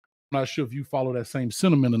not sure if you follow that same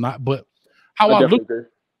sentiment or not, but how I look. Agree.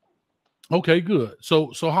 Okay, good.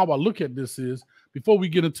 So how I look at this is, before we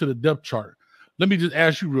get into the depth chart, let me just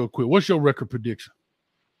ask you real quick. What's your record prediction?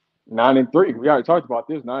 9-3. We already talked about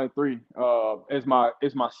this. 9-3 is my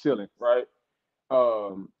ceiling, right?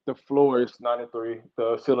 The floor is 9-3.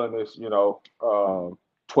 The ceiling is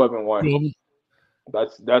 12-1.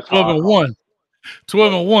 That's 12 and 1.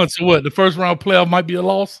 12 and 1. So what? The first round playoff might be a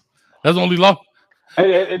loss. That's only loss.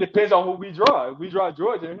 It depends on who we draw. If we draw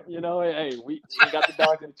Georgia, hey, we got the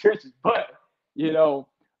dogs in the trenches. But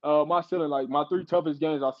my ceiling, like my 3 toughest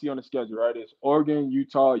games I see on the schedule, right, is Oregon,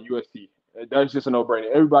 Utah, USC. That's just a no-brainer.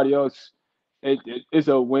 Everybody else, it's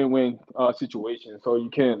a win-win situation, so you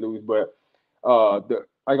can't lose. But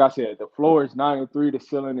like I said, the floor is 9-3. The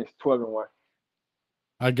ceiling is 12-1.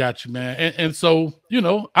 I got you, man. And so,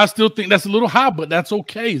 I still think that's a little high, but that's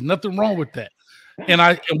okay. There's nothing wrong with that.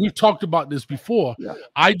 And we've talked about this before. Yeah.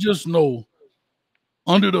 I just know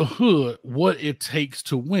under the hood what it takes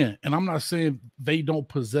to win. And I'm not saying they don't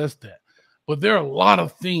possess that, but there are a lot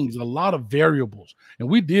of things, a lot of variables. And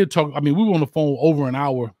we did talk. I mean, we were on the phone over an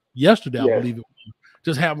hour yesterday, I believe it was,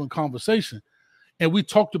 just having a conversation. And we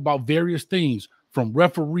talked about various things, from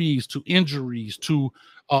referees to injuries to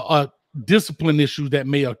discipline issues that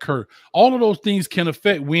may occur. All of those things can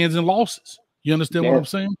affect wins and losses. You understand what I'm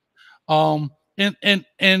saying?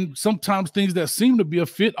 And sometimes things that seem to be a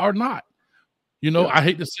fit are not. I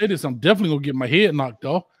hate to say this, I'm definitely gonna get my head knocked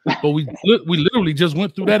off, but we literally just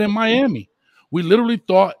went through that in Miami. We literally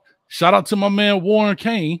thought, shout out to my man Warren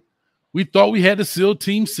Kane, we thought we had the SEAL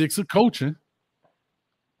Team 6 of coaching,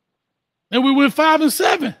 and we went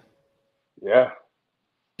 5-7. Yeah.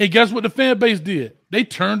 And guess what the fan base did? They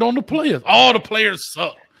turned on the players. All the players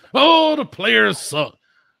suck. Oh, the players suck.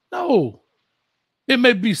 No, it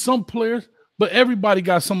may be some players, but everybody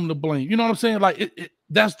got something to blame. You know what I'm saying? Like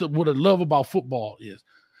that's what I love about football is.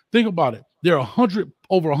 Think about it. There are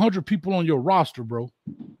over 100 people on your roster, bro.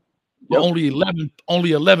 But only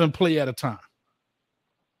 11 play at a time.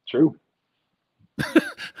 True.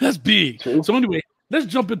 That's big. True. So anyway, let's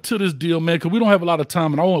jump into this deal, man, because we don't have a lot of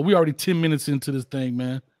time, and we already 10 minutes into this thing,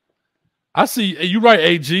 man. I see you're right,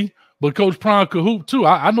 AG, but Coach Prime could hoop too.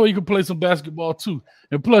 I know he can play some basketball too,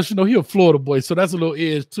 and plus, he a Florida boy, so that's a little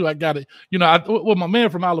edge too. I got it. My man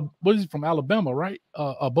from Alabama, he's from Alabama, right?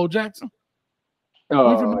 Bo Jackson.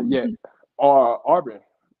 Yeah, Auburn,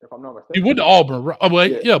 if I'm not mistaken. He went to Auburn, right? Oh,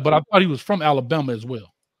 yeah, but I thought he was from Alabama as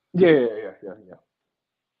well. Yeah.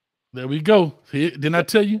 There we go. Didn't I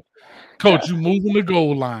tell you, Coach? You moving the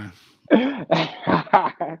goal line. Hey,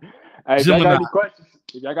 if y'all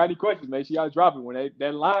got any questions, make sure y'all drop it when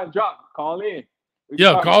that line drop. Call in.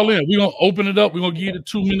 Call in. We're gonna open it up. We're gonna give you the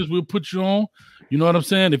 2 minutes. We'll put you on. You know what I'm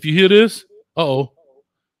saying? If you hear this, I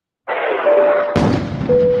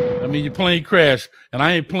mean, your plane crashed, and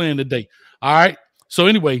I ain't playing today. All right. So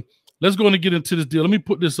anyway, let's go and get into this deal. Let me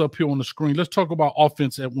put this up here on the screen. Let's talk about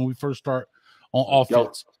offense when we first start on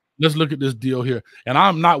offense. Let's look at this deal here. And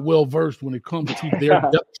I'm not well versed when it comes to their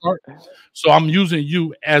depth chart, so I'm using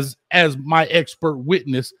you as my expert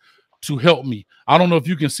witness to help me. I don't know if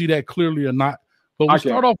you can see that clearly or not, but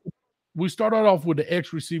we started off with the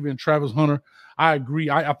X receiver and Travis Hunter. I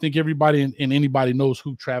agree. I think everybody and anybody knows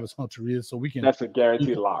who Travis Hunter is, so we can. That's a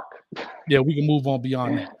guaranteed lock. Yeah, we can move on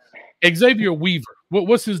beyond that. Xavier Weaver,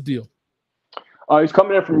 what's his deal? He's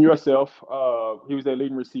coming in from USF. He was their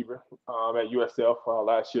leading receiver at USF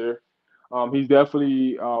last year. He's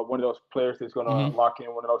definitely one of those players that's going to lock in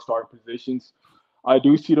one of those starting positions. I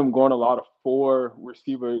do see them going a lot of 4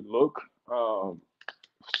 receiver look. So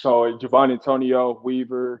Javon Antonio,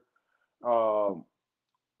 Weaver,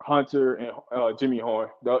 Hunter, and Jimmy Horn.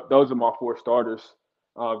 Those are my 4 starters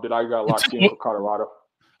that I got locked in for Colorado.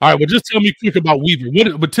 All right, well, just tell me quick about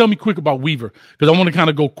Weaver. Tell me quick about Weaver, because I want to kind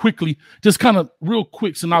of go quickly, just kind of real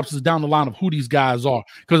quick synopsis down the line of who these guys are,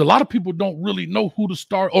 because a lot of people don't really know who the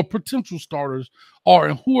start or potential starters are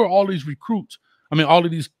and who are all these recruits. I mean, all of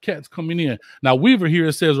these cats coming in. Now, Weaver here,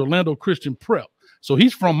 it says Orlando Christian Prep, so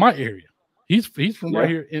he's from my area. He's from right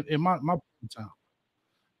here in my town.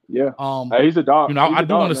 Yeah, he's a dog. I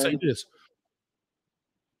do want to say this.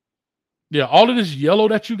 Yeah, all of this yellow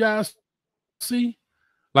that you guys see.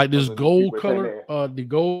 Like this gold color, the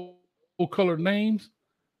gold colored names.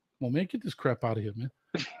 Come on, man, get this crap out of here, man.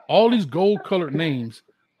 All these gold colored names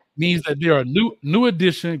means that there are new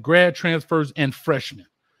addition, grad transfers, and freshmen.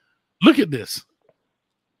 Look at this.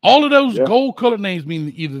 All of those gold colored names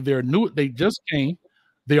mean either they're new, they just came,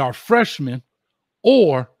 they are freshmen,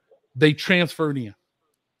 or they transferred in.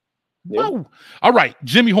 Yeah. Whoa. All right,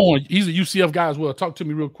 Jimmy Horn, he's a UCF guy as well. Talk to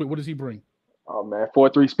me real quick. What does he bring? Oh man,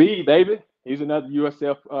 4.3 speed, baby. He's another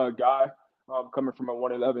USF guy coming from a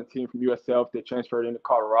 111 team from USF that transferred into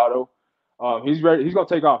Colorado. He's ready. He's gonna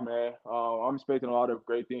take off, man. I'm expecting a lot of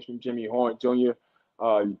great things from Jimmy Horn Jr.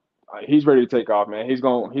 He's ready to take off, man. He's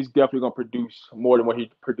definitely gonna produce more than what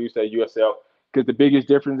he produced at USF. Because the biggest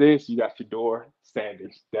difference is you got Shedeur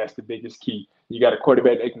Sanders. That's the biggest key. You got a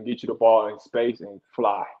quarterback that can get you the ball in space and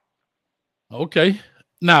fly. Okay.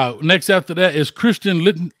 Now, next after that is Christian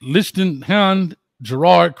Lichtenhahn,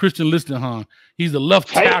 Gerard Christian Lichtenhahn. He's the left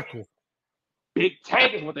tackle. Big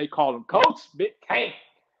Tank is what they call him, Coach. Big Tank.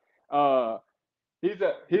 He's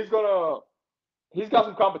got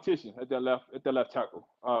some competition at that left tackle.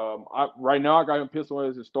 Right now I got him penciled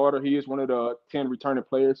as a starter. He is one of the 10 returning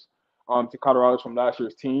players to Colorado from last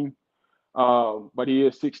year's team. But he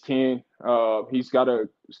is 6'10". He's got to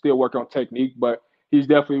still work on technique, but he's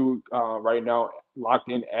definitely right now locked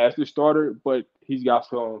in as the starter. But he's got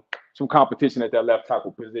some competition at that left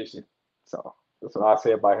tackle position. So that's what I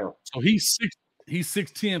say about him. So he's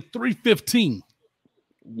 6'10", 315.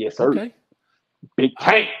 Yes, sir. Okay. Big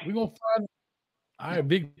Tank. We're gonna find. All right,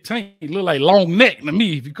 Big Tank. He look like long neck to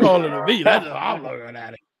me. If you call it a V, that's how I'm looking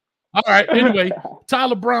at it. All right. Anyway,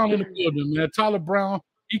 Tyler Brown in the building, man. Tyler Brown.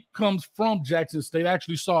 He comes from Jackson State. I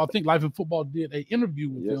actually saw, I think Life in Football did an interview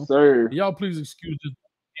with him. Yes, sir. Y'all please excuse this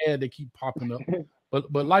ad that keep popping up.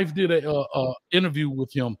 But Life did a interview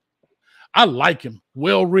with him. I like him.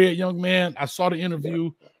 Well-read young man. I saw the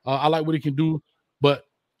interview. I like what he can do. But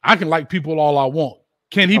I can like people all I want.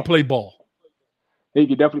 Can he play ball? He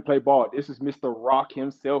can definitely play ball. This is Mr. Rock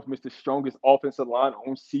himself, Mr. Strongest offensive line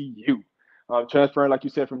on CU. Transferring, like you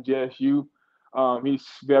said, from JSU. He's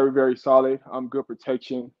very, very solid. Good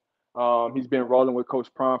protection. He's been rolling with Coach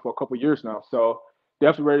Prime for a couple of years now. So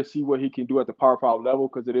definitely ready to see what he can do at the Power 5 level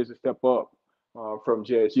because it is a step up from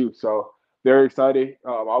JSU. So very excited.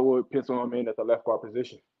 I would pencil him in at the left guard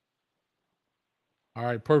position. All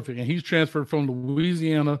right, perfect. And he's transferred from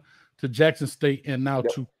Louisiana to Jackson State and now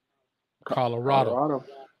to Colorado.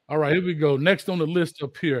 All right, here we go. Next on the list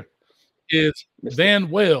up here is Van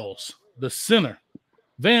Wells, the center.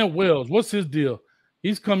 Van Wells, what's his deal?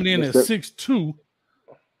 He's coming in at 6'2".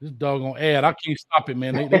 This doggone ad, I can't stop it,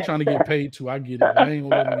 man. They trying to get paid too. I get it. I ain't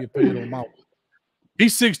gonna let them get paid on my one.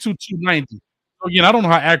 He's 6'2", 290. So again, I don't know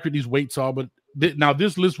how accurate these weights are, but now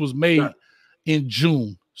this list was made in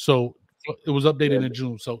June, so it was updated in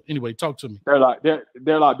June. So anyway, talk to me. They're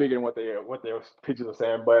a lot bigger than what their pictures are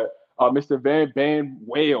saying. But Mr. Van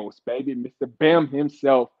Wells, baby, Mr. Bam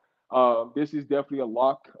himself. This is definitely a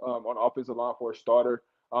lock on offensive line for a starter.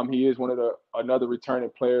 He is another returning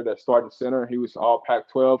player that's starting center. He was all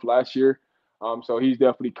Pac-12 last year. So he's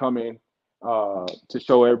definitely coming to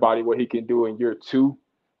show everybody what he can do in year 2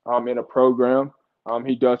 in a program.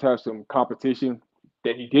 He does have some competition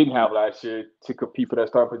that he didn't have last year to compete for that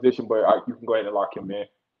starting position, but you can go ahead and lock him in.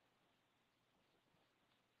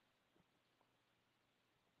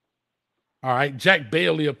 All right, Jack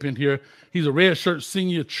Bailey up in here. He's a redshirt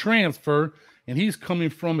senior transfer, and he's coming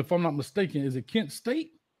from, if I'm not mistaken, is it Kent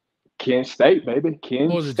State? Kent State, baby. Kent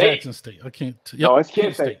State. Or is it Jackson State? I can't. Yep, no, it's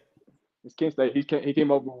Kent State. It's Kent State. He came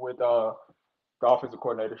over with the offensive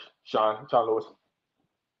coordinator, Sean Lewis.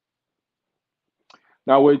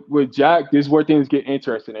 Now with Jack, this is where things get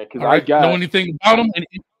interesting because know anything about him?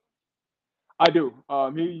 I do.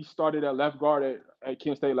 He started at left guard at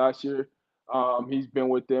Kent State last year. He's been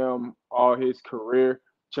with them all his career,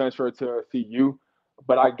 transferred to CU.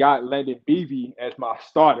 But I got Landon Beebe as my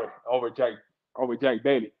starter over Jack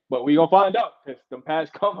Bailey. But we gonna find out because the pads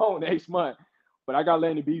come home next month. But I got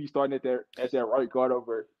Landon Beebe starting as that right guard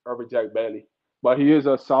over Jack Bailey. But he is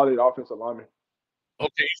a solid offensive lineman.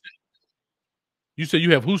 Okay. You said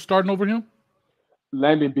you have who starting over him?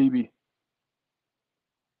 Landon Beebe.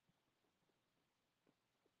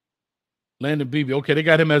 Landon Beebe. Okay, they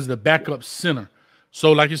got him as the backup center.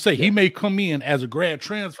 So, like you say, he may come in as a grad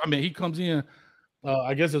transfer. I mean, he comes in,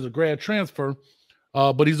 I guess, as a grad transfer,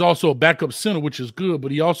 but he's also a backup center, which is good.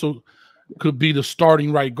 But he also could be the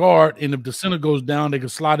starting right guard. And if the center goes down, they can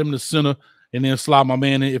slide him to center and then slide my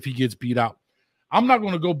man in if he gets beat out. I'm not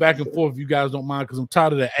going to go back and forth if you guys don't mind because I'm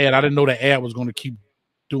tired of the ad. I didn't know the ad was going to keep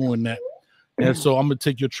doing that. And so I'm going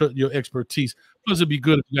to take your expertise. Plus, it'd be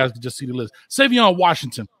good if you guys could just see the list. Savion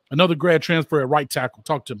Washington, another grad transfer at right tackle.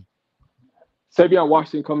 Talk to me. Savion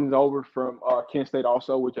Washington comes over from Kent State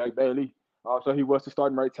also with Jack Bailey. So he was the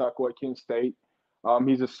starting right tackle at Kent State.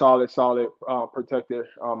 He's a solid protector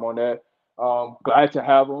on that. Glad to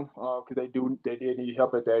have him because they did need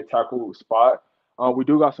help at that tackle spot. We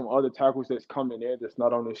do got some other tackles that's coming in that's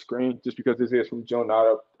not on the screen just because this is from June,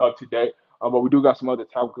 not up to date. But we do got some other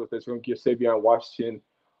tackles that's going to give Savion Washington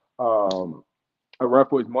a run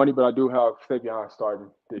for his money, but I do have Savion starting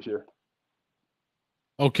this year.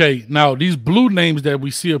 Okay, now these blue names that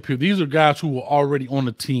we see up here, these are guys who were already on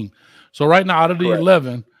the team. So right now, out of the Correct.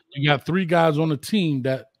 11, you got 3 guys on the team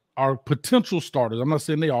that are potential starters. I'm not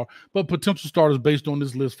saying they are, but potential starters based on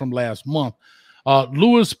this list from last month.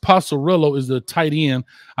 Louis Passarello is the tight end.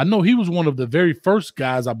 I know he was one of the very first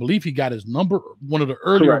guys. I believe he got his number, one of the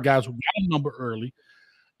earlier Correct. guys who got a number early,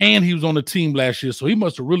 and he was on the team last year. So he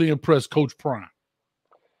must have really impressed Coach Prime.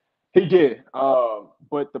 He did.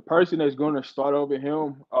 But the person that's going to start over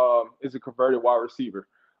him is a converted wide receiver.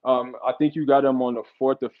 I think you got him on the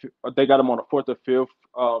 4th or they got him on the 4th or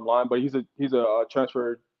 5th line, but he's a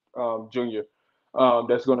transfer junior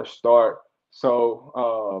that's going to start.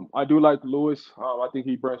 So I do like Lewis. I think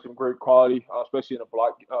he brings some great quality, especially in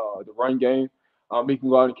the run game. He can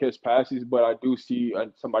go out and catch passes, but I do see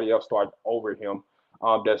somebody else start over him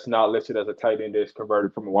that's not listed as a tight end that's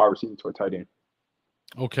converted from a wide receiver to a tight end.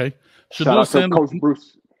 Okay. Shout out to Coach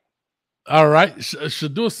Bruce. All right.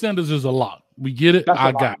 Shedeur Sanders is a lot. We get it.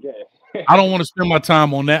 I got it. Yeah. I don't want to spend my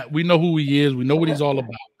time on that. We know who he is. We know what he's all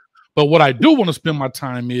about. But what I do want to spend my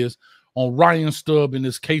time is on Ryan Stubb and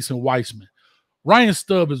this Casey Weissman. Ryan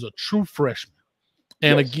Stubb is a true freshman.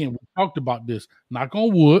 And again, we talked about this. Knock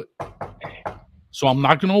on wood. So I'm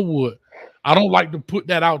knocking on wood. I don't like to put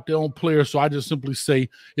that out there on players, so I just simply say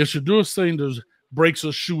if Shedeur Sanders breaks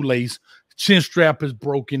a shoelace, chin strap is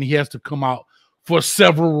broken, he has to come out for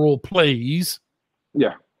several plays.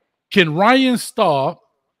 Yeah. Can Ryan Stubb,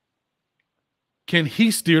 can he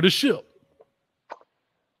steer the ship?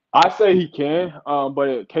 I say he can,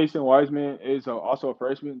 but Casey Weissman is also a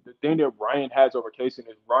freshman. The thing that Ryan has over Casey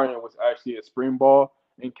is Ryan was actually a spring ball,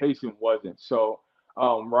 and Casey wasn't. So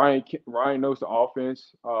Ryan knows the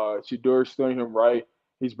offense. Shedeur studying him right.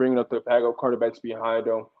 He's bringing up the backup quarterbacks behind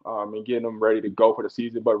him and getting them ready to go for the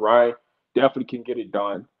season. But Ryan definitely can get it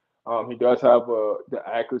done. He does have the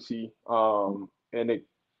accuracy and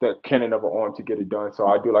the cannon of an arm to get it done. So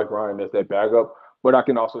I do like Ryan as that backup. But I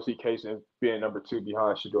can also see Casey being number 2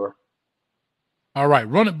 behind Shedeur. All right,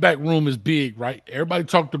 running back room is big, right? Everybody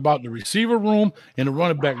talked about the receiver room and the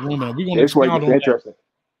running back room, and we're going to expound on that.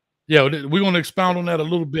 Yeah, we're going to expound on that a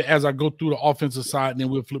little bit as I go through the offensive side, and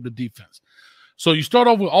then we'll flip the defense. So you start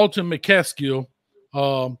off with Alton McCaskill,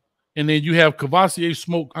 and then you have Kavosiey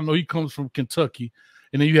Smoke. I know he comes from Kentucky,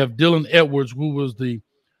 and then you have Dylan Edwards, who was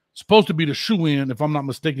supposed to be the shoe-in, if I'm not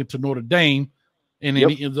mistaken, to Notre Dame, and then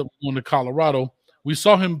he ends up going to Colorado. We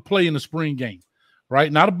saw him play in the spring game,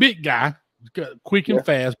 right? Not a big guy, quick and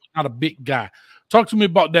fast, but not a big guy. Talk to me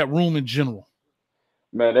about that room in general.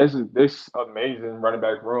 Man, this amazing running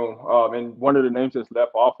back room. And one of the names that's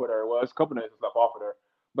left off with her, well, it's a couple names that's left off with her,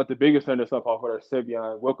 but the biggest name that's left off with her is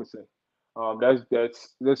Savion Wilkerson.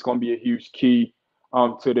 That's going to be a huge key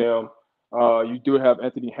to them. You do have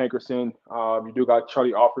Anthony Hankerson. You do got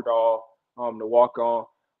Charlie Offerdahl to walk on.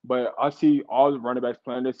 But I see all the running backs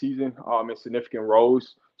playing this season in significant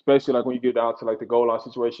roles, especially like when you get down to like the goal line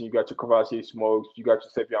situation. You got your Kavosiey Smokes, you got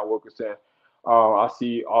your Savion Wilkerson. I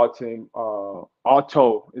see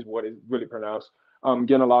Alto is what it's really pronounced.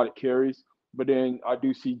 Getting a lot of carries, but then I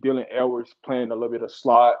do see Dylan Edwards playing a little bit of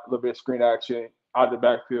slot, a little bit of screen action out of the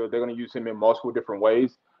backfield. They're going to use him in multiple different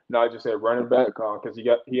ways, not just at running back because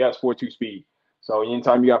he has 4.2 speed. So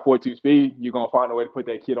anytime you got 4.2 speed, you're going to find a way to put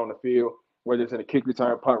that kid on the field. Whether it's in a kick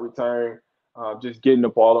return, punt return, just getting the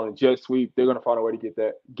ball on a jet sweep, they're going to find a way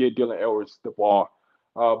to get Dylan Edwards the ball.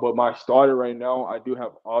 But my starter right now, I do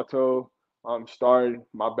have Alto starting.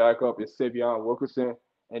 My backup is Savion Wilkerson,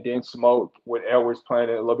 and then Smoke with Edwards playing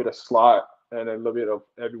a little bit of slot and a little bit of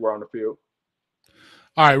everywhere on the field.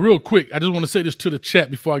 All right, real quick, I just want to say this to the chat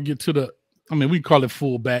before I get to we call it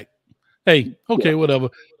fullback. Hey, okay, whatever.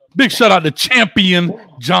 Big shout out to Champion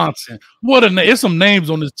Johnson. What a name. There's some names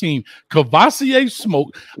on this team. Kavosiey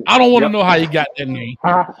Smoke. I don't want to know how he got that name.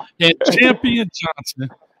 And Champion Johnson.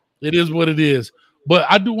 It is what it is. But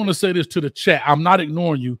I do want to say this to the chat. I'm not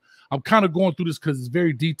ignoring you. I'm kind of going through this because it's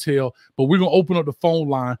very detailed, but we're going to open up the phone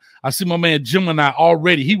line. I see my man Gemini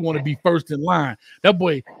already. He want to be first in line. That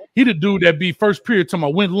boy, he the dude that be first period talking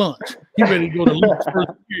about win lunch. He ready to go to lunch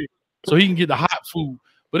first period so he can get the hot food.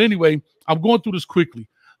 But anyway, I'm going through this quickly.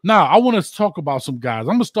 Now, I want to talk about some guys. I'm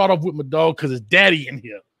going to start off with my dog because it's Daddy in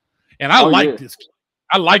here. And I like this kid.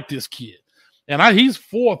 I like this kid. And he's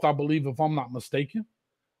 4th, I believe, if I'm not mistaken.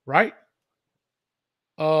 Right?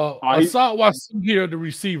 Asad Wasim here, the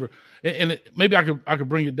receiver. And maybe I could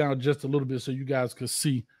bring it down just a little bit so you guys could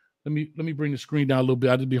see. Let me bring the screen down a little bit.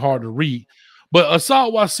 It'd be hard to read. But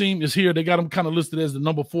Asad Wasim is here. They got him kind of listed as the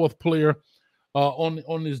number 4th player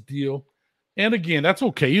on this deal. And again, that's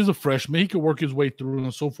okay. He's a freshman. He can work his way through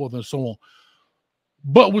and so forth and so on.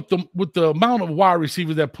 But with the amount of wide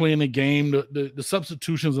receivers that play in the game, the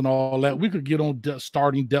substitutions and all that, we could get on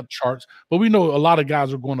starting depth charts. But we know a lot of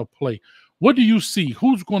guys are going to play. What do you see?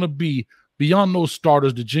 Who's going to be beyond those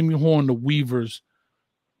starters, the Jimmy Horn, the Weavers?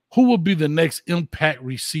 Who will be the next impact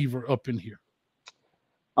receiver up in here?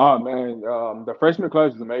 Oh man, the freshman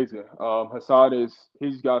class is amazing. Hassad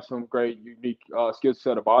he's got some great, unique skill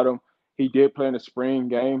set about him. He did play in the spring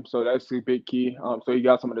game, so that's a big key. So he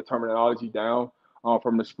got some of the terminology down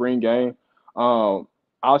from the spring game.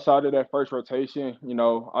 Outside of that first rotation, you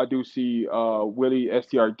know, I do see Willie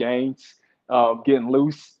STR Gaines getting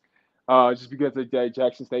loose just because of that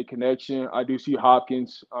Jackson State connection. I do see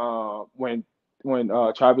Hopkins when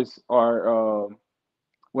Travis or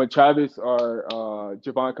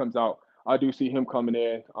Javon comes out, I do see him coming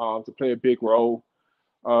in to play a big role.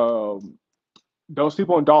 Don't sleep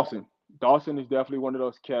on Dawson. Dawson is definitely one of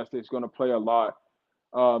those cats that's going to play a lot.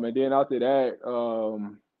 And then after that,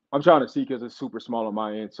 I'm trying to see because it's super small on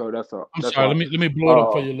my end. So that's a. I'm sorry. Let me blow it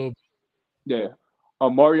up for you a little bit. Yeah.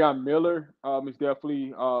 Marion Miller is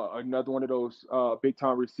definitely another one of those big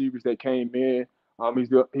time receivers that came in.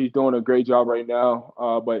 He's doing a great job right now.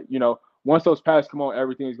 But you know, once those passes come on,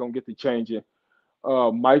 everything is gonna get to changing.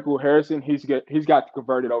 Michael Harrison, he's got to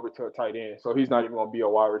convert it over to a tight end, so he's not even gonna be a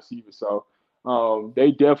wide receiver. So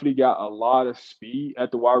they definitely got a lot of speed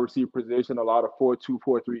at the wide receiver position, a lot of 4.2,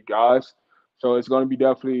 4.3 guys. So it's gonna be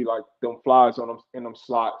definitely like them flies on them in them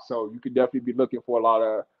slots. So you could definitely be looking for a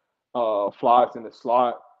lot of flies in the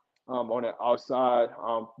slot on the outside,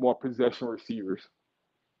 more possession receivers.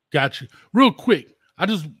 Got you. Real quick, I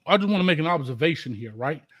just want to make an observation here,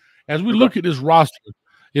 right? As we look at this roster,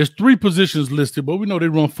 there's 3 positions listed, but we know they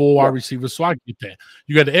run 4 wide receivers, so I get that.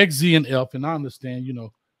 You got the X, Z, and F, and I understand, you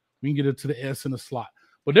know, we can get it to the S in the slot.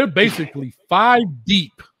 But they're basically 5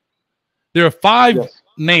 deep. There are 5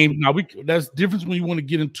 names. Now, that's the difference when you want to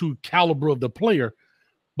get into caliber of the player,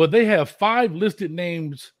 but they have 5 listed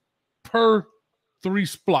names per 3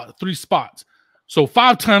 spots. So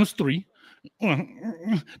 5 times 3.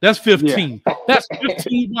 That's 15. Yeah. That's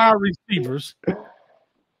 15 wide receivers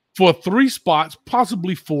for 3 spots,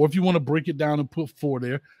 possibly 4. If you want to break it down and put 4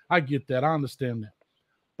 there, I get that. I understand that.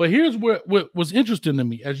 But here's what was interesting to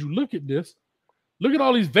me. As you look at this, look at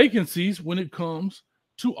all these vacancies when it comes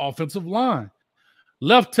to offensive line.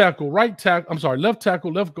 Left tackle,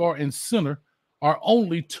 left guard, and center are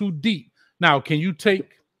only 2 deep. Now, can you take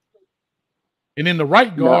 – and then the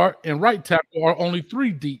right guard and right tackle are only 3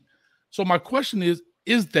 deep. So my question is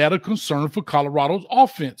that a concern for Colorado's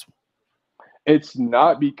offense? It's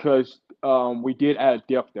not, because we did add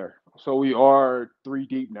depth there. So we are 3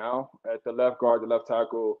 deep now at the left guard, the left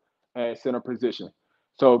tackle, and center position.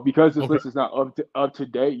 So because this list is not up to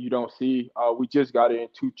date, you don't see. We just got in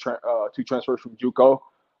 2 transfers from JUCO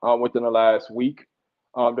within the last week.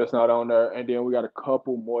 That's not on there, and then we got a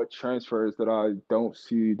couple more transfers that I don't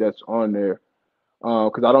see that's on there.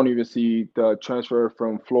 Because I don't even see the transfer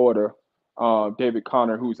from Florida, David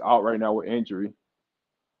Connor, who's out right now with injury.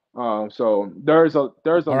 So there's a all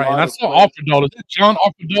right, and I saw Offerdahl. Is that John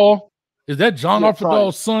Offerdahl? Is that John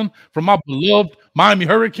Offerdahl's son from my beloved Miami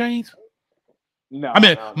Hurricanes? No,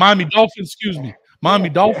 Miami Dolphins. Excuse me, Miami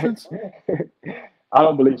Dolphins. I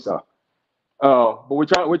don't believe so. But we're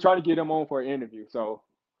trying to get him on for an interview, so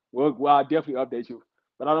I'll definitely update you.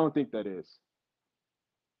 But I don't think that is.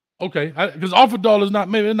 Okay, because Offerdahl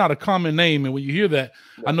is not a common name, and when you hear that,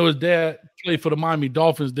 I know his dad played for the Miami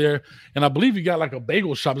Dolphins there, and I believe he got like a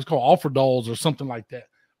bagel shop. It's called Offerdahl's or something like that.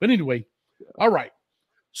 But anyway, all right.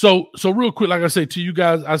 So real quick, like I say to you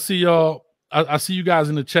guys, I see you guys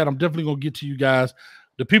in the chat. I'm definitely gonna get to you guys.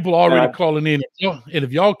 The people are already calling in, and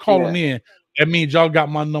if y'all calling in, that means y'all got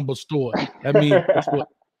my number stored. That means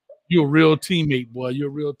you're a real teammate, boy. You're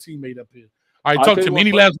a real teammate up here. All right, talk to me.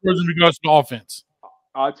 Any last words in regards to the offense?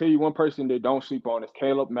 I'll tell you one person that don't sleep on is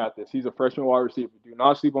Caleb Mathis. He's a freshman wide receiver. Do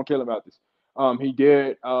not sleep on Caleb Mathis. He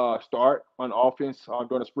did start on offense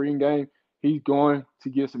during the spring game. He's going to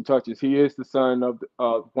get some touches. He is the son of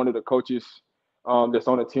one of the coaches that's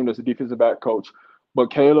on the team that's a defensive back coach.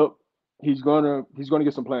 But Caleb, he's gonna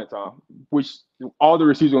get some playing time, which all the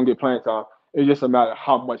receivers are gonna get playing time. It's just a matter of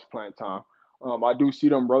how much playing time. I do see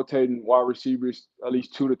them rotating wide receivers at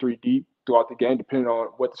least 2 to 3 deep throughout the game, depending on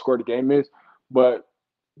what the score of the game is. But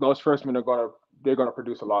those freshmen they're gonna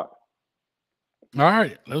produce a lot. All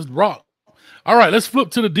right, let's rock. All right, let's flip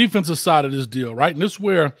to the defensive side of this deal, right? And this is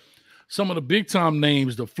where some of the big time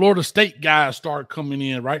names, the Florida State guys, start coming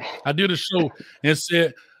in, right? I did a show and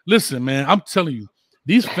said, listen, man, I'm telling you,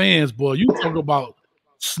 these fans, boy, you talk about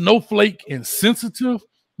snowflake and sensitive.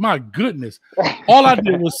 My goodness. All I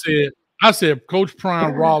did was I said, Coach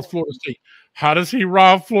Prime, Ross, Florida State. How does he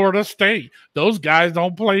rob Florida State? Those guys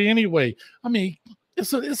don't play anyway. I mean,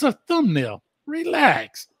 it's a thumbnail.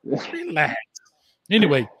 Relax. Relax.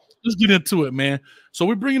 Anyway, let's get into it, man. So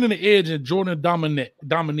we're bringing in the edge and Jordan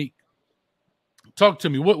Dominique. Talk to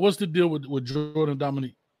me. What's the deal with Jordan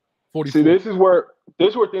Dominique? 44. See, this is where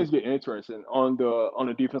things get interesting on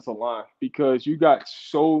the defensive line, because you got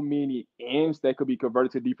so many ends that could be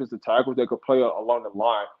converted to defensive tackles that could play along the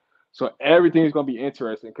line. So everything's gonna be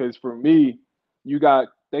interesting, because for me,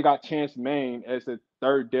 they got Chance Main as the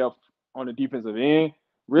third depth on the defensive end.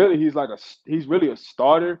 Really, he's really a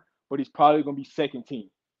starter, but he's probably gonna be second team.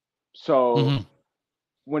 So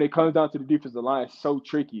when it comes down to the defensive line, it's so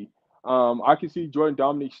tricky. I can see Jordan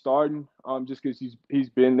Dominique starting, just because he's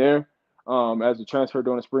been there as a transfer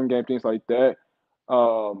during the spring game, things like that.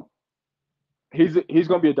 He's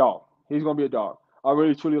gonna be a dog. He's gonna be a dog. I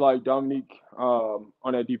really truly like Dominique on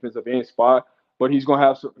that defensive end spot, but he's gonna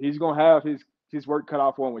have his work cut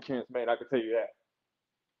out for him with Chance Main. I can tell you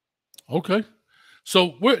that. Okay,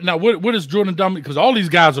 so what is Jordan Dominique? Because all these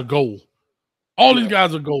guys are gold. All these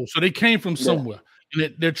guys are gold. So they came from somewhere.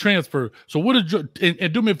 And they're transferred. So what is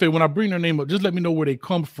and do me a favor, when I bring their name up, just let me know where they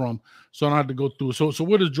come from, so I don't have to go through. So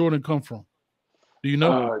where does Jordan come from? Do you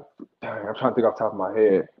know? I'm trying to think off the top of my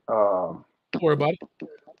head. Don't worry about it.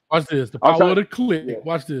 Watch this. The power of the click. Yeah.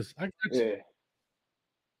 Watch this. I got you. Yeah.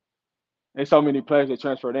 There's so many players that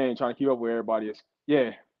transferred in trying to keep up with everybody.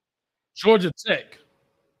 Yeah. Georgia Tech.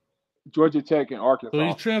 Georgia Tech and Arkansas. So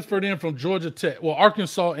he's transferred in from Georgia Tech. Well,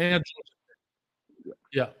 Arkansas and Georgia Tech.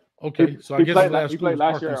 Yeah. Okay, so I guess his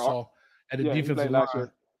last Arkansas at the defensive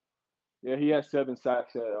line. Yeah, he had 7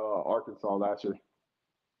 sacks at Arkansas last year.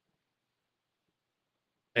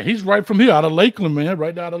 And he's right from here, out of Lakeland, man,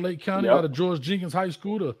 right out of Lake County, out of George Jenkins High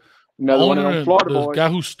School. The owner, the guy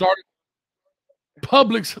who started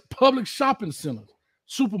Publix shopping center,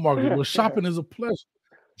 supermarket, where shopping is a pleasure.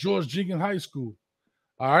 George Jenkins High School.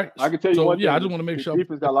 All right. I can tell you one thing. I just want to make sure. The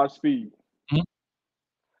defense got a lot of speed.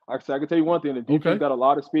 I can tell you one thing. The defense got a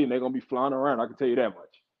lot of speed, and they're going to be flying around. I can tell you that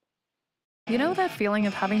much. You know that feeling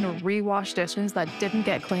of having to rewash dishes that didn't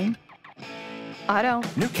get cleaned? I don't.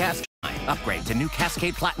 New Cascade. Upgrade to new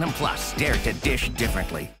Cascade Platinum Plus. Dare to dish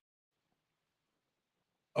differently.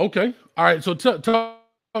 Okay. All right. So talk to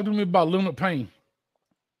me about Leonard Payne.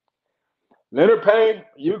 Leonard Payne,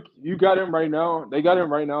 you got him right now. They got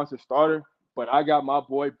him right now as a starter. But I got my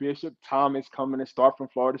boy Bishop Thomas coming to start from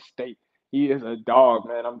Florida State. He is a dog,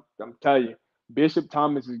 man. I'm telling you, Bishop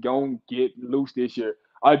Thomas is going to get loose this year.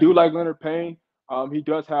 I do like Leonard Payne. He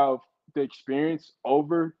does have the experience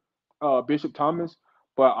over Bishop Thomas,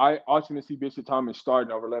 but I ultimately see Bishop Thomas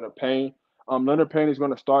starting over Leonard Payne. Leonard Payne is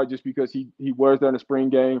going to start just because he wears that in the spring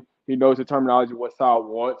game. He knows the terminology, what Sal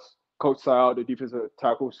wants. Coach Sal, the defensive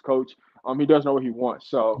tackles coach, he does know what he wants.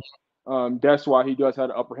 So that's why he does have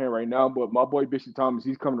the upper hand right now. But my boy Bishop Thomas,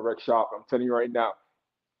 he's coming to wreck shop. I'm telling you right now.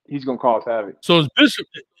 He's gonna cause havoc. So is Bishop?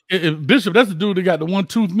 Bishop, that's the dude that got the one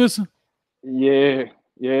tooth missing. Yeah.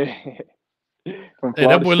 Hey,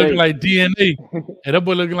 that boy looking like DNA. Hey, that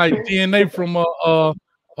boy looking like DNA from the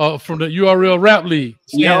URL Rap League.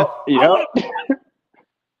 Yeah.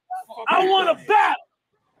 I want a battle.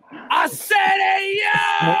 I said, hey yo.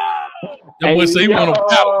 That boy say he want a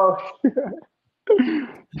battle.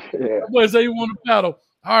 That boy say he want a battle.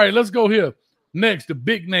 All right, let's go here. Next, the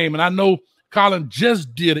big name, and I know Colin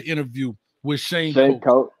just did an interview with Shane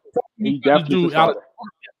Coates. He definitely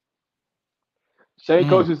Shane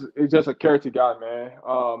Coates is just a character guy, man.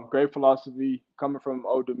 Great philosophy coming from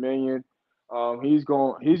Old Dominion. He's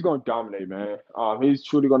going to dominate, man. He's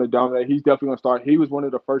truly going to dominate. He's definitely going to start. He was one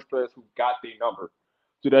of the first players who got the number.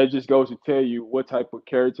 So that just goes to tell you what type of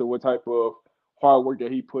character, what type of hard work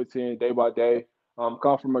that he puts in day by day.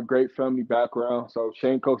 Come from a great family background. So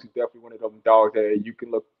Shane Coates is definitely one of them dogs that you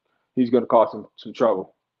can look. He's going to cause some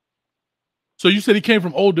trouble. So you said he came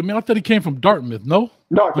from Old Dominion. I thought he came from Dartmouth. No,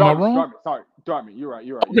 Dartmouth. Am I wrong? Dartmouth. Sorry, Dartmouth. You're right.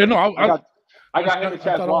 Okay, no, I got him and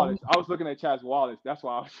Chaz Wallace. I was looking at Chaz Wallace. That's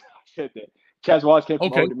why I said that. Chaz Wallace came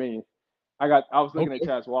from Old Dominion. I was looking at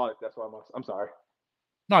Chaz Wallace. That's why I'm sorry.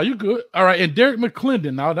 No, you good. All right, and Derek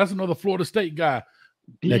McClendon. Now that's another Florida State guy.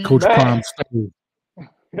 That Coach Prime stole.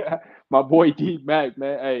 My boy D Mac,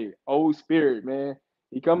 man. Hey, old spirit, man.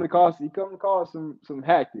 He coming to cause some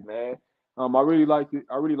hacking, man. I really like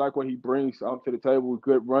what he brings to the table.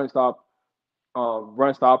 Good run stopper.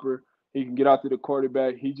 He can get out to the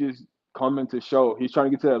quarterback. He just coming to show. He's trying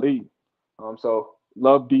to get to that lead. So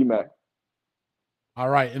love D Mac. All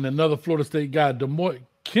right, and another Florida State guy, DeMoy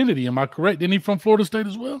Kennedy. Am I correct? Isn't he from Florida State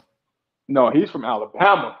as well? No, he's from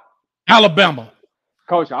Alabama.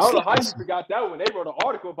 Coach, I don't know how you forgot that one. They wrote an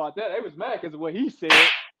article about that. They was mad because of what he said.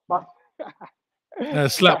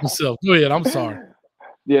 Slap myself. Go ahead. I'm sorry.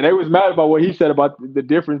 Yeah, they was mad about what he said about the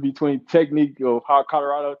difference between technique of how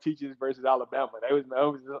Colorado teaches versus Alabama. They was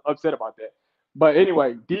upset about that. But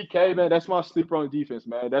anyway, DK, man, that's my sleeper on defense,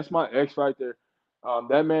 man. That's my X right there.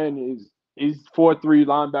 That man is 4'3"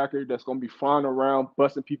 linebacker that's gonna be flying around,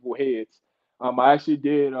 busting people's heads. I actually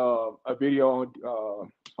did a video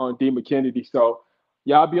on D McKennedy, so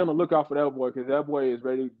y'all be on the lookout for that boy because that boy is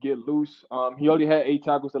ready to get loose. He only had 8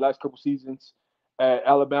 tackles the last couple seasons at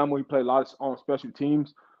Alabama. He played a lot on special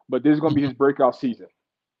teams, but this is gonna be his breakout season.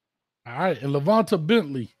 All right, and Levanta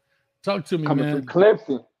Bentley, talk to me, Coming man. from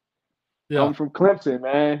Clemson. Yeah. Coming from Clemson,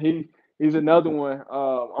 man. He's another one.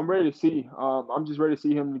 I'm ready to see. I'm just ready to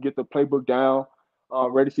see him to get the playbook down.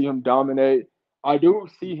 Ready to see him dominate. I do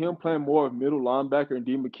see him playing more of middle linebacker and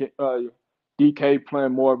DK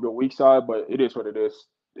playing more of the weak side, but it is what it is.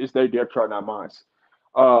 It's their depth chart, not mine.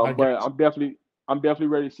 But I'm definitely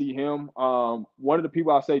ready to see him. One of the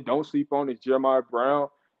people I say don't sleep on is Jeremiah Brown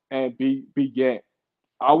and B Gant.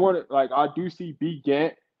 I do see B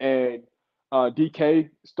Gant and DK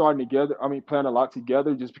starting together. I mean, playing a lot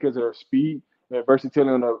together just because of their speed and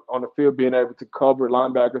versatility on the field, being able to cover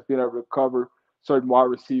linebackers, being able to cover certain wide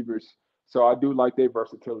receivers. So I do like their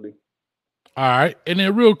versatility. All right, and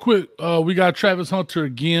then real quick, we got Travis Hunter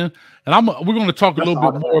again, and we're going to talk a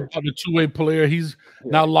little bit more about the two-way player. He's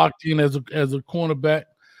now locked in as a cornerback.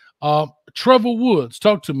 Trevor Woods,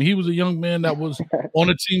 talk to me. He was a young man that was on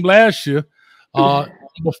the team last year, number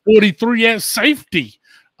 43 at safety.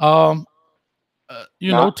 Talk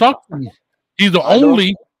to me. He's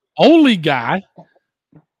the only guy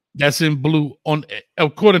that's in blue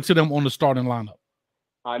according to them on the starting lineup.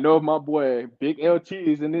 I know my boy Big LT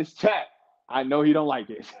is in this chat. I know he don't like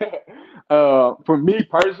this. For me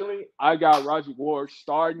personally, I got Roger Ward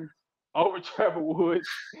starting over Trevor Woods.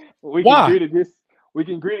 Why? We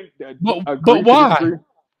can agree. But why?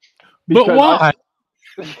 But why?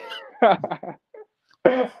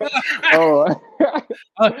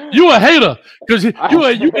 You a hater because you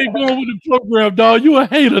ain't going with the program, dog. You a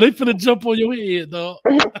hater. They finna jump on your head, dog.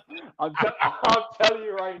 I'm telling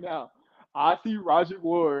you right now. I see Roger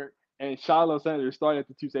Ward and Shiloh Sanders starting at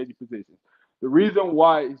the 2 safety position. The reason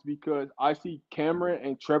why is because I see Cameron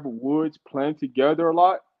and Trevor Woods playing together a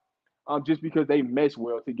lot, just because they mesh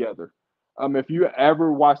well together. If you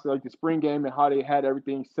ever watched the spring game and how they had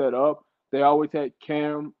everything set up, they always had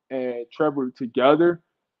Cam and Trevor together.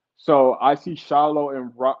 So I see Shiloh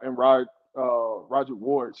and Roger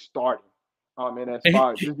Ward starting. And that's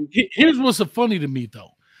fine. Here's what's so funny to me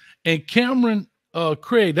though, and Cameron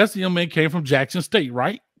Craig, that's the young man came from Jackson State,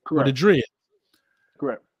 right? Correct. With the dread.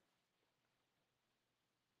 Correct.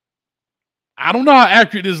 I don't know how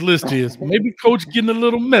accurate this list is. Maybe Coach getting a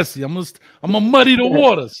little messy. I'm gonna muddy the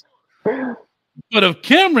waters. But if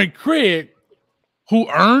Cameron Craig, who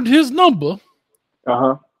earned his number,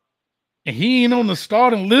 and he ain't on the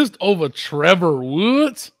starting list over Trevor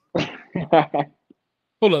Woods.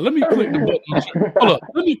 Hold on, let me click the button.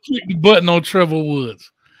 Let me click the button on Trevor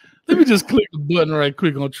Woods. Let me just click the button right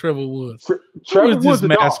quick on Trevor Woods. Trevor Woods is this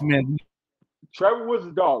masked man? Trevor Woods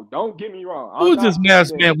is a dog. Don't get me wrong. Who is this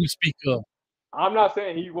masked man we speak of? I'm not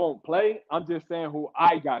saying he won't play. I'm just saying who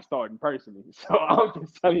I got starting personally. So I'm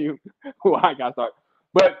just telling you who I got starting.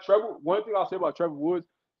 But one thing I'll say about Trevor Woods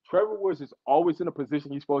is always in a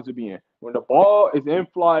position he's supposed to be in. When the ball is in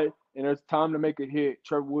flight and there's time to make a hit,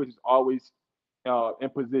 Trevor Woods is always in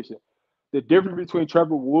position. The difference between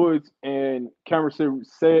Trevor Woods and Cameron,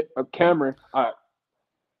 let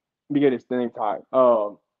me get his name tied.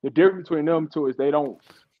 The difference between them two is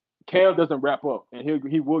Cam doesn't wrap up, and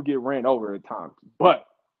he will get ran over at times. But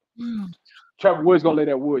Trevor Woods gonna lay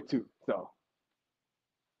that wood too. So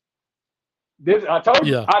I told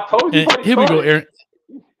you. Here we go, Aaron.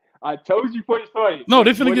 I told you before you started. No,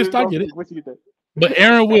 they finna get started. But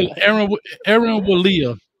Aaron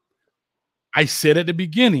Willia, I said at the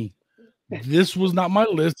beginning, this was not my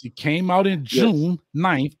list. It came out in June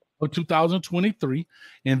 9th of 2023.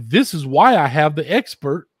 And this is why I have the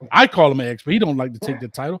expert. I call him an expert. He don't like to take the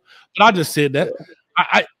title, but I just said that.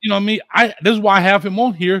 This is why I have him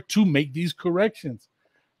on here to make these corrections.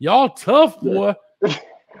 Y'all tough, boy.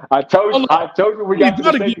 I told you we got to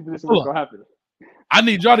the safety position. What's gonna happen? I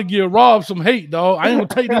need y'all to give Rob some hate, dog. I ain't gonna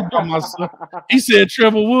take this by myself. He said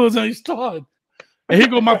Trevor Woods ain't starting. And here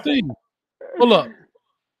go my thing.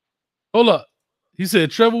 Hold up. He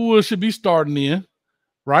said Trevor Woods should be starting in,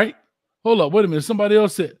 right? Hold up, wait a minute. Somebody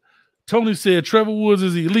else said, Tony said Trevor Woods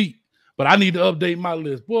is elite, but I need to update my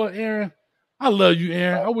list. Boy, Aaron, I love you,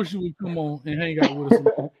 Aaron. I wish you would come on and hang out with us.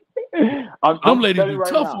 Them ladies be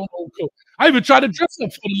tough on old coach. I even tried to dress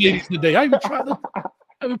up for the ladies today. I even tried to.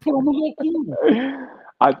 I put on a little cool.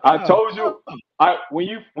 I told you when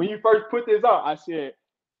you first put this out, I said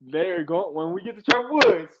there go when we get to Trevor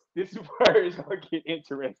Woods, this is where it's gonna get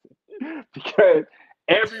interesting because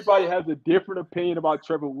everybody has a different opinion about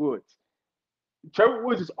Trevor Woods. Trevor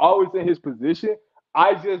Woods is always in his position.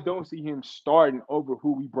 I just don't see him starting over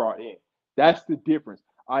who we brought in. That's the difference.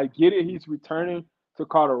 I get it, he's returning to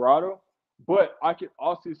Colorado, but I can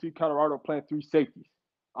also see Colorado playing three safeties.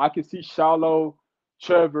 I can see Shiloh,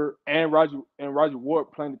 Trevor, and Roger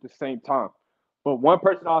Ward playing at the same time. But one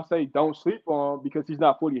person I'll say don't sleep on because he's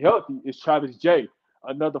not fully healthy is Travis Jay,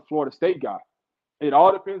 another Florida State guy. It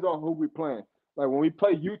all depends on who we're playing. Like when we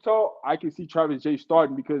play Utah, I can see Travis Jay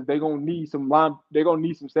starting because they're gonna need some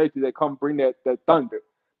safety that come bring that thunder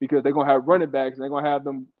because they're gonna have running backs and they're gonna have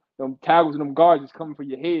them tackles and them guards just coming for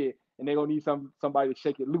your head and they're gonna need somebody to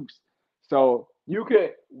shake it loose. So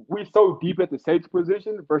we're so deep at the safety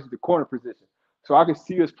position versus the corner position. So I can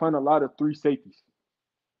see us playing a lot of three safeties.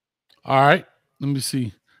 All right. Let me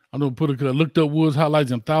see. I'm going to put it because I looked up Woods highlights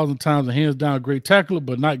 1,000 times and hands down great tackler,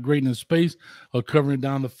 but not great in space or covering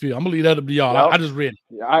down the field. I'm going to leave that up to y'all. Yep. I just read it.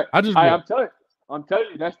 Yeah, I'm telling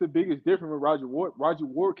you, that's the biggest difference with Roger Ward. Roger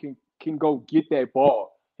Ward can go get that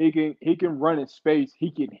ball. He can run in space. He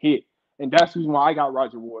can hit. And that's the reason why I got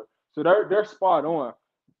Roger Ward. So they're spot on.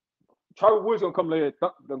 Trevor Woods gonna come lay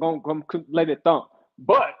that thump.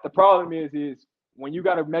 But the problem is when you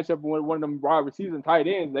got to match up with one of them wide receivers and tight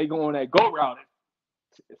ends, they go on that go route.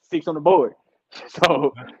 6 on the board.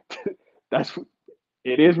 So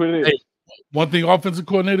it is what it is. Hey, one thing offensive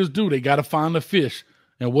coordinators do, they got to find the fish.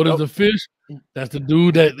 And what is the fish? That's the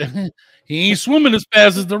dude that he ain't swimming as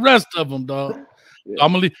fast as the rest of them, dog. Yeah.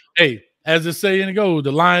 I'm gonna leave. Hey, as the saying goes,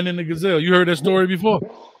 the lion and the gazelle. You heard that story before?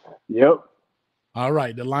 Yep. All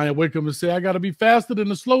right. The lion wake up and say, I got to be faster than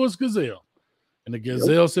the slowest gazelle. And the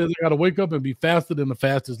gazelle says, I got to wake up and be faster than the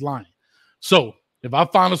fastest lion. So if I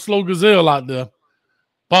find a slow gazelle out there,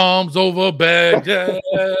 bombs over Baghdad.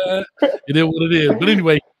 It is what it is. But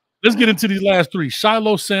anyway, let's get into these last three.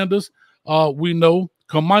 Shiloh Sanders, we know.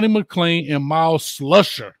 Kamani McLean and Miles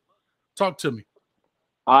Slusher. Talk to me.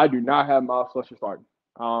 I do not have Miles Slusher starting.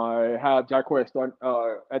 I have Jack Quay starting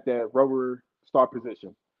at the rover start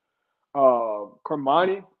position.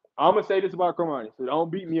 Kamani, I'm going to say this about Kamani, so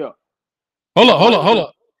don't beat me up. Hold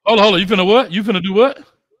up. You finna what? You finna do what?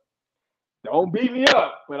 Don't beat me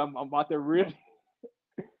up, but I'm about to really.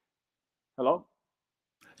 Hello?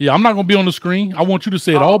 Yeah, I'm not going to be on the screen. I want you to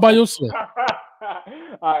say it all by yourself.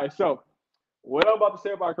 All right, so what I'm about to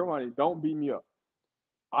say about Kamani, don't beat me up.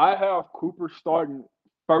 I have Cooper starting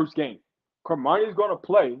first game. Kamani is going to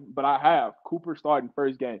play, but I have Cooper starting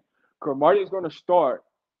first game. Kamani is going to start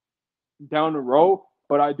down the road,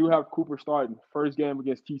 but I do have Cooper starting first game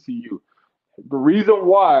against TCU. The reason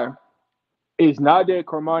why is not that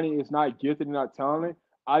Kamani is not gifted and not talented.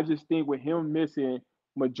 I just think with him missing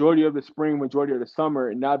majority of the spring, majority of the summer,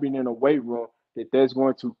 and not being in a weight room, that's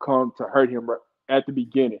going to come to hurt him at the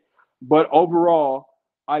beginning. But overall,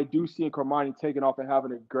 I do see Kamani taking off and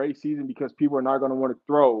having a great season because people are not going to want to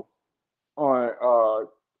throw on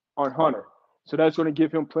Hunter. So that's going to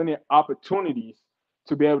give him plenty of opportunities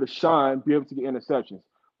to be able to shine, be able to get interceptions.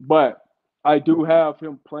 But I do have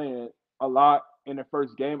him playing a lot in the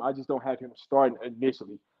first game. I just don't have him starting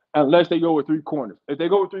initially unless they go with three corners. If they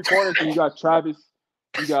go with three corners, then you got Travis,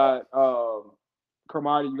 you got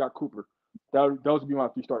Kamani, you got Cooper. Those would be my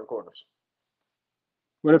three starting corners.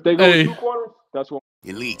 But if they go with two corners, that's what.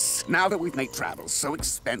 Elise, now that we've made travel so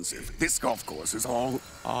expensive, this golf course is all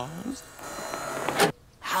ours.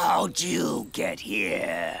 How'd you get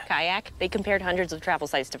here? Kayak. They compared hundreds of travel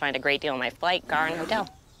sites to find a great deal on my flight, car, and hotel.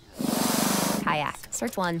 Kayak.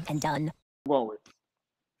 Search one and done. Going with.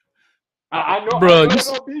 I know. Bro, I know they're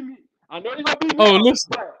gonna beat me. I know they're gonna beat me. Oh,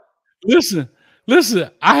 listen.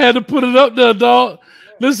 I had to put it up there, dog.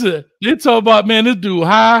 Listen, they talk about, man, this dude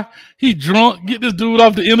high, he drunk. Get this dude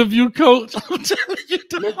off the interview, coach. I'm telling you,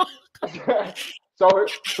 dog.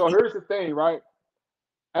 So here's the thing, right?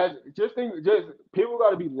 Just people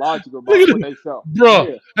got to be logical about what they sell, bro.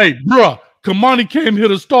 Yeah. Hey, bro, Kamani came here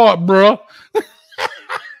to start, bro.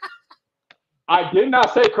 I did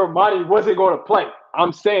not say Kamani wasn't going to play.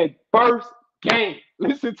 I'm saying first game.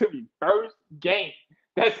 Listen to me, first game.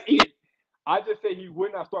 That's it. I just said he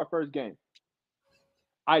would not start first game.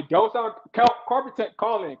 I don't sound Carpenter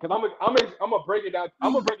call in because I'm gonna break it down.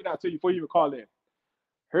 I'm gonna break it down to you before you even call in.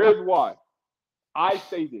 Here's why. I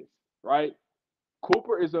say this, right?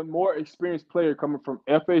 Cooper is a more experienced player coming from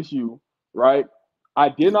FSU, right? I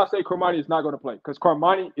did not say Kamani is not going to play because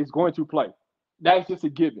Kamani is going to play. That's just a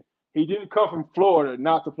given. He didn't come from Florida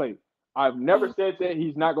not to play. I've never said that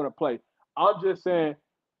he's not going to play. I'm just saying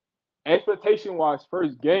expectation-wise,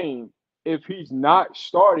 first game, if he's not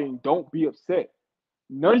starting, don't be upset.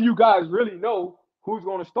 None of you guys really know who's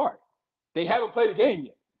going to start. They haven't played a game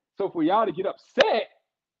yet. So for y'all to get upset,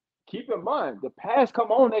 keep in mind, the pass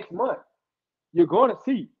come on next month. You're going to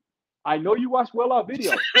see. I know you watched well-off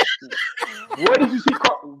videos. Where did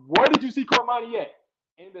you see Cormani at?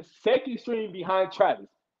 In the second string behind Travis.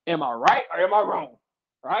 Am I right or am I wrong?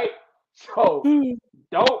 Right? So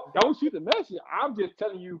don't shoot the messenger. I'm just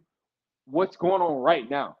telling you what's going on right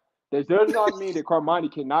now. That does not mean that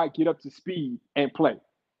Cormani cannot get up to speed and play,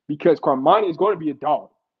 because Cormani is going to be a dog.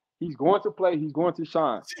 He's going to play. He's going to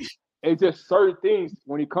shine. It's just certain things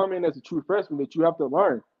when he come in as a true freshman that you have to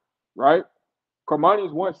learn, right? Cormani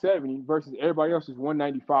is 170 versus everybody else is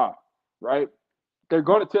 195, right? They're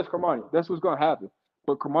going to test Cormani. That's what's going to happen.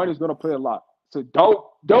 But Cormani is going to play a lot. So don't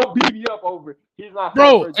beat me up over he's not.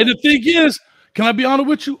 Bro, and the thing is, can I be honest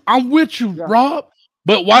with you? I'm with you, yeah. Rob.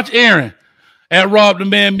 But watch Aaron at Rob the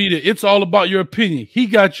Man Meter. It's all about your opinion. He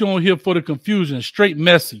got you on here for the confusion, straight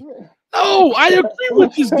messy. No, I agree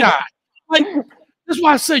with this guy. Like, that's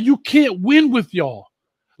why I say you can't win with y'all.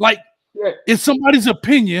 Like, it's somebody's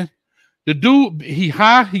opinion. The dude, he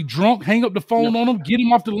high, he drunk, hang up the phone on him, get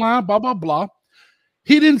him off the line, blah, blah, blah.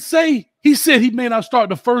 He didn't say, he said he may not start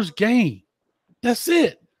the first game. That's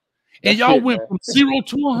it. And y'all went from 0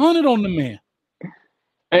 to 100 on the man.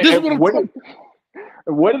 And, this is what I'm talking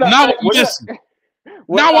about. What did I now say?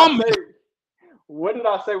 What did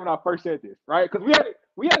I say when I first said this, right? Because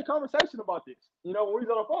we had a conversation about this, you know, when we was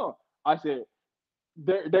on the phone. I said,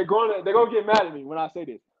 they're gonna get mad at me when I say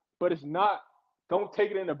this. But it's not, don't take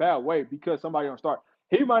it in a bad way because somebody don't start.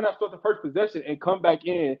 He might not start the first possession and come back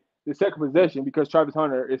in the second possession because Travis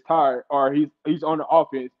Hunter is tired or he's on the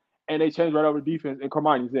offense and they change right over defense and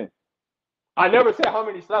Cormani's in. I never said how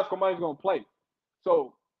many snaps Cormani's going to play.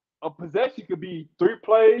 So a possession could be 3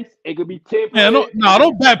 plays. It could be 10 plays. Man,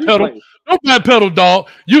 don't backpedal. Don't backpedal, dog.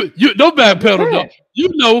 You don't backpedal, dog. You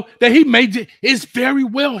know that he made it. It's very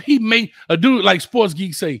well. He made a dude like Sports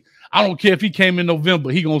Geek say, I don't care if he came in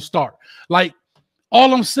November, he going to start. Like,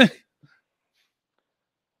 all I'm saying.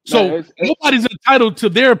 So it's nobody's entitled to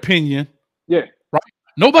their opinion. Yeah. Right?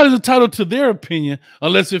 Nobody's entitled to their opinion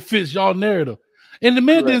unless it fits y'all narrative. And the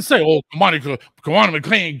man didn't say, oh, Cormani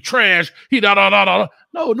McClain trash. He da.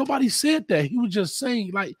 No, nobody said that. He was just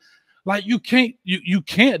saying, like you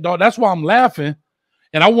can't, dog. That's why I'm laughing.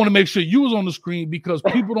 And I want to make sure you was on the screen because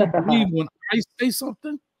people don't believe when I say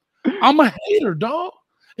something. I'm a hater, dog.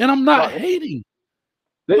 And I'm not hating.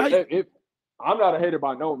 I'm not a hater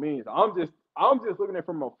by no means. I'm just looking at it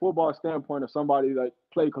from a football standpoint of somebody like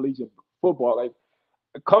played collegiate football. Like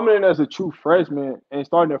coming in as a true freshman and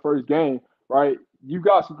starting their first game, right? You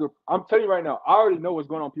guys I'm telling you right now, I already know what's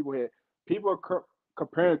going on in people's head. People are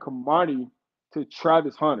comparing Cormani to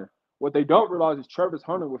Travis Hunter. What they don't realize is Travis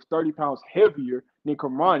Hunter was 30 pounds heavier than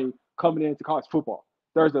Cormani coming into college football.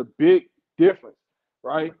 There's a big difference,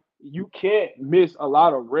 right? You can't miss a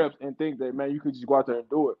lot of reps and think that, man, you could just go out there and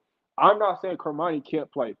do it. I'm not saying Cormani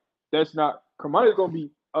can't play. That's not – Cormani is going to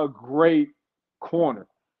be a great corner.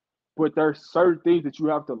 But there's certain things that you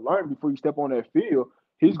have to learn before you step on that field.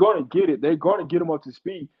 He's going to get it. They're going to get him up to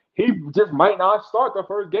speed. He just might not start the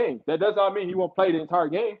first game. That does not mean he won't play the entire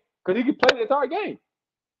game because he can play the entire game.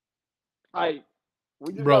 I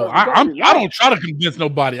don't try to convince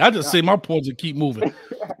nobody. I just say my points and keep moving.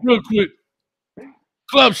 Real quick.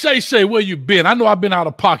 Club Shay, where you been? I know I've been out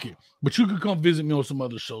of pocket, but you can come visit me on some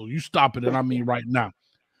other shows. You stop it, and I mean right now.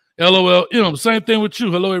 LOL, same thing with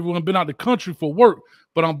you. Hello, everyone. Been out the country for work,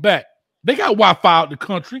 but I'm back. They got Wi-Fi out the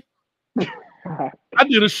country. I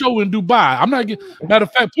did a show in Dubai. I'm not getting. Matter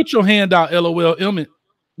of fact, put your hand out, LOL, Emmett.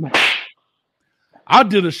 I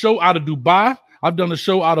did a show out of Dubai. I've done a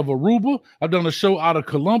show out of Aruba. I've done a show out of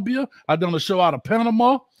Colombia. I've done a show out of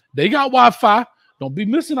Panama. They got Wi-Fi. Don't be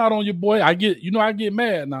missing out on your boy. I get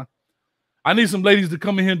mad now. I need some ladies to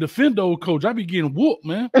come in here and defend the old coach. I be getting whooped,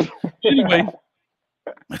 man.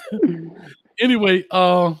 Anyway,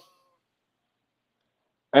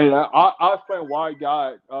 and I'll explain why I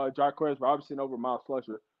got Jacquez Robinson over Miles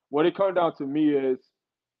Slusher. What it comes down to me is,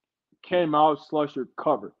 can Miles Slusher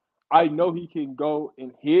cover? I know he can go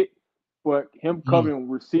and hit, but him covering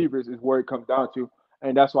receivers is where it comes down to,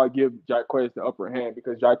 and that's why I give Jacquez the upper hand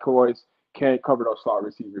because Jacquez can't cover those slot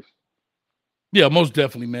receivers. Yeah, most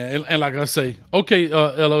definitely, man. And like I say, okay,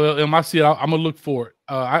 LOL, I see it. I'm gonna look for it.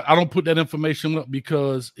 I don't put that information up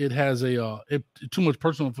because it has too much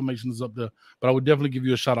personal information is up there. But I would definitely give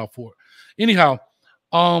you a shout out for it. Anyhow,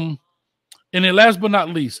 and then last but not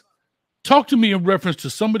least, talk to me in reference to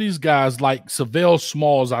some of these guys like Savell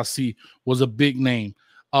Smalls. I see was a big name.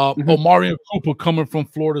 Omarion Cooper coming from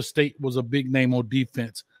Florida State was a big name on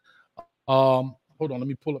defense. Hold on, let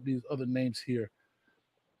me pull up these other names here.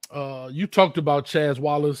 You talked about Chaz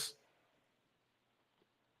Wallace,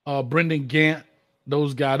 Brendan Gant,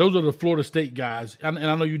 those guys. Those are the Florida State guys. And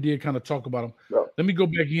I know you did kind of talk about them. Yeah. Let me go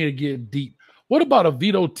back here and get deep. What about a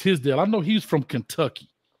Vito Tisdale? I know he's from Kentucky.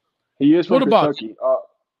 He is from Kentucky.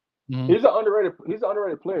 He's an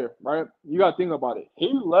underrated player, right? You got to think about it.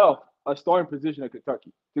 He left a starting position at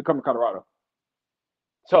Kentucky to come to Colorado.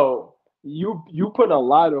 So you put a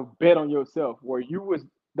lot of bet on yourself where you was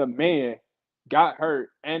the man, got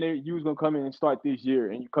hurt, and you was gonna come in and start this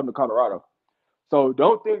year, and you come to Colorado. So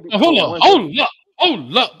don't think. Hold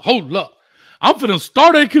up. I'm finna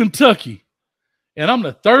start at Kentucky, and I'm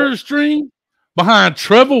the third string behind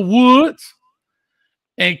Trevor Woods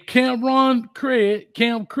and Cam Craig,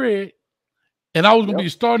 and I was gonna be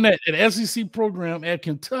starting at an SEC program at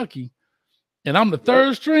Kentucky, and I'm the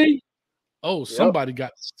third string. Oh, somebody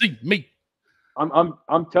got to see me.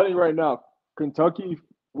 I'm telling you right now, Kentucky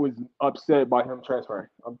was upset by him transferring.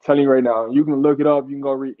 I'm telling you right now. You can look it up. You can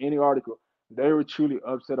go read any article. They were truly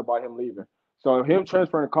upset about him leaving. So him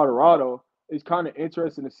transferring to Colorado is kind of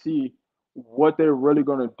interesting to see what they're really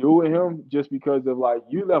going to do with him, just because of like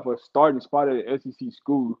you left a starting spot at an SEC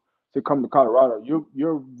school to come to Colorado.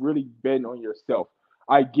 You're really betting on yourself.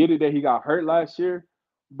 I get it that he got hurt last year,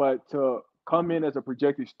 but to come in as a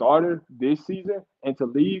projected starter this season and to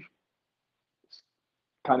leave,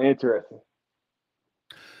 kind of interesting.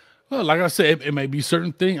 Well, like I said, it may be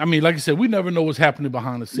certain things. I mean, like I said, we never know what's happening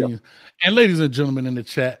behind the scenes. Yep. And ladies and gentlemen in the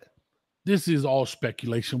chat, this is all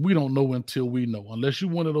speculation. We don't know until we know. Unless you're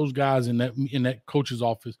one of those guys in that coach's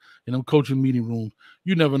office, in them coaching meeting rooms,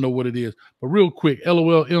 you never know what it is. But real quick,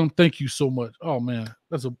 LOL, thank you so much. Oh man,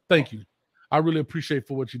 thank you. I really appreciate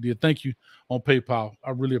for what you did. Thank you on PayPal.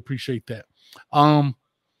 I really appreciate that. Like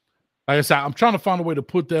I said, I'm trying to find a way to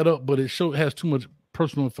put that up, but it has too much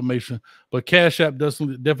personal information. But Cash App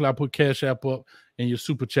definitely I put Cash App up in your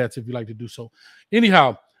super chats if you like to do so.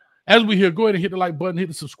 Anyhow, as we here, go ahead and hit the like button, hit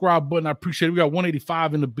the subscribe button. I appreciate it. We got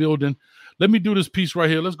 185 in the building. Let me do this piece right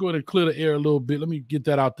here. Let's go ahead and clear the air a little bit. Let me get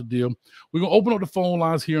that out the deal. We're going to open up the phone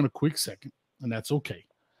lines here in a quick second, and that's okay.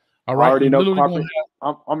 All right. I already know Carpet.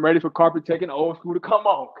 I'm ready for Carpet taking old school to come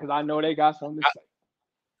on because I know they got something to say.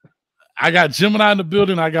 I got Gemini in the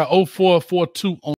building. I got 0442 on